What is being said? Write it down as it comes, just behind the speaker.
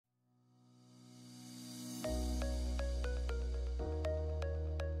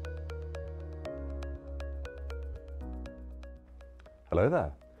Hello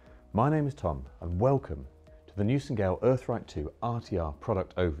there, my name is Tom and welcome to the Nightingale Earth-Rite II RTR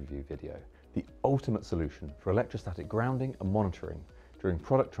product overview video, the ultimate solution for electrostatic grounding and monitoring during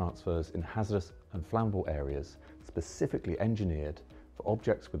product transfers in hazardous and flammable areas, specifically engineered for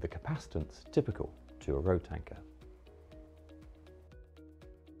objects with the capacitance typical to a road tanker.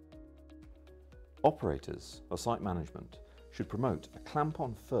 Operators or site management should promote a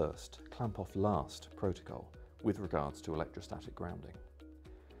clamp-on first, clamp-off last protocol with regards to electrostatic grounding.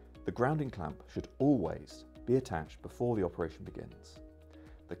 The grounding clamp should always be attached before the operation begins.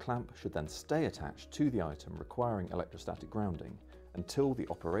 The clamp should then stay attached to the item requiring electrostatic grounding until the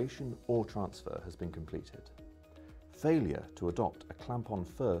operation or transfer has been completed. Failure to adopt a clamp-on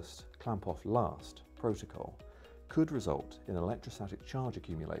first, clamp-off last protocol could result in electrostatic charge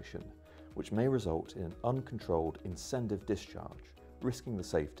accumulation, which may result in an uncontrolled incendive discharge, risking the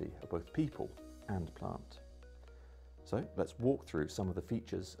safety of both people and plant. So let's walk through some of the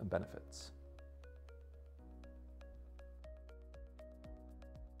features and benefits.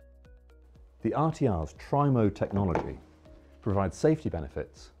 The RTR's tri-mode technology provides safety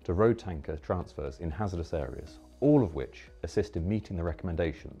benefits to road tanker transfers in hazardous areas, all of which assist in meeting the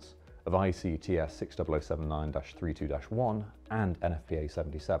recommendations of IEC TS 60079-32-1 and NFPA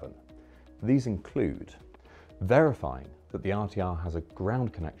 77. These include verifying that the RTR has a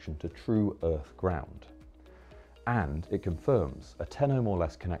ground connection to true earth ground, and it confirms a 10 ohm or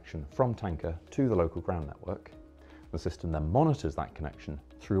less connection from tanker to the local ground network. The system then monitors that connection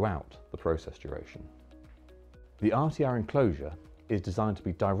throughout the process duration. The RTR enclosure is designed to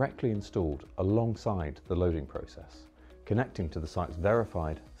be directly installed alongside the loading process, connecting to the site's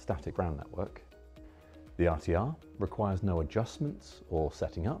verified static ground network. The RTR requires no adjustments or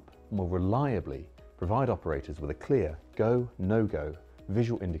setting up and will reliably provide operators with a clear go, no-go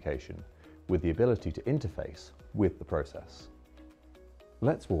visual indication with the ability to interface with the process.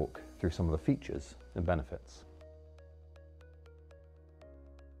 Let's walk through some of the features and benefits.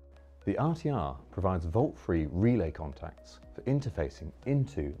 The RTR provides volt-free relay contacts for interfacing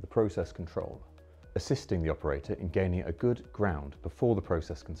into the process control, assisting the operator in gaining a good ground before the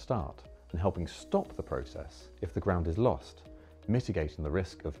process can start and helping stop the process if the ground is lost, mitigating the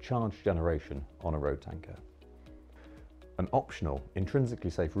risk of charge generation on a road tanker. An optional intrinsically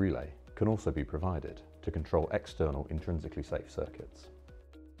safe relay can also be provided to control external intrinsically safe circuits.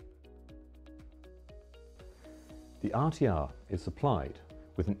 The RTR is supplied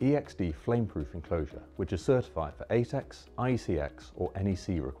with an EXD flameproof enclosure which is certified for ATEX, IECX or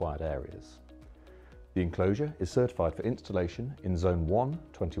NEC required areas. The enclosure is certified for installation in Zone 1,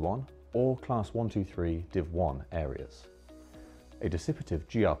 21 or Class 123 Div 1 areas. A dissipative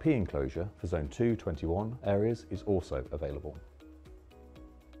GRP enclosure for Zone 2, 21 areas is also available.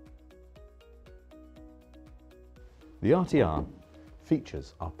 The RTR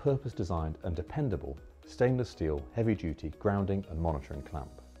features our purpose-designed and dependable stainless steel heavy-duty grounding and monitoring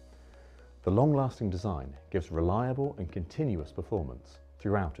clamp. The long-lasting design gives reliable and continuous performance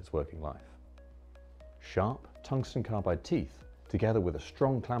throughout its working life. Sharp tungsten carbide teeth, together with a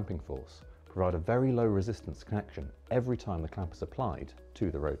strong clamping force, provide a very low resistance connection every time the clamp is applied to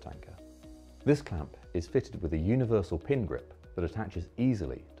the road tanker. This clamp is fitted with a universal pin grip that attaches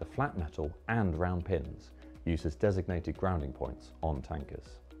easily to flat metal and round pins used as designated grounding points on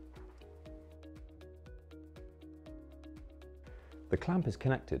tankers. The clamp is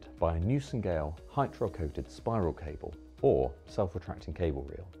connected by a Nightingale Hytrol-coated spiral cable or self-retracting cable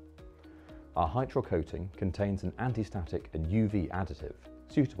reel. Our Hytrol coating contains an anti-static and UV additive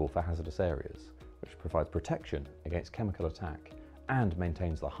suitable for hazardous areas, which provides protection against chemical attack and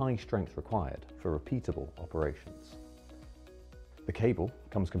maintains the high strength required for repeatable operations. The cable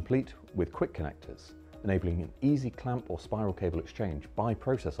comes complete with quick connectors, enabling an easy clamp or spiral cable exchange by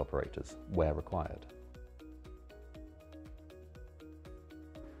process operators where required.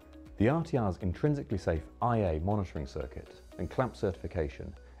 The RTR's intrinsically safe IA monitoring circuit and clamp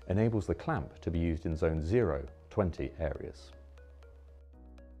certification enables the clamp to be used in Zone 0, 20 areas.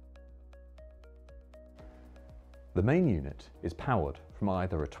 The main unit is powered from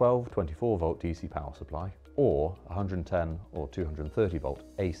either a 12-24 volt DC power supply or 110 or 230 volt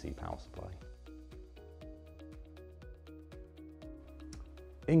AC power supply.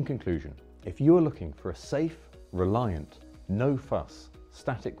 In conclusion, if you are looking for a safe, reliant, no-fuss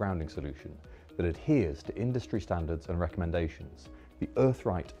static grounding solution that adheres to industry standards and recommendations, the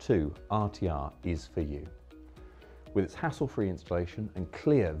Earth-Rite II RTR is for you. With its hassle-free installation and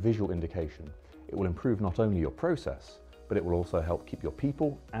clear visual indication, it will improve not only your process, but it will also help keep your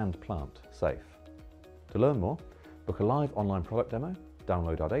people and plant safe. To learn more, book a live online product demo,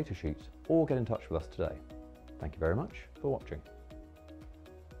 download our datasheet, or get in touch with us today. Thank you very much for watching.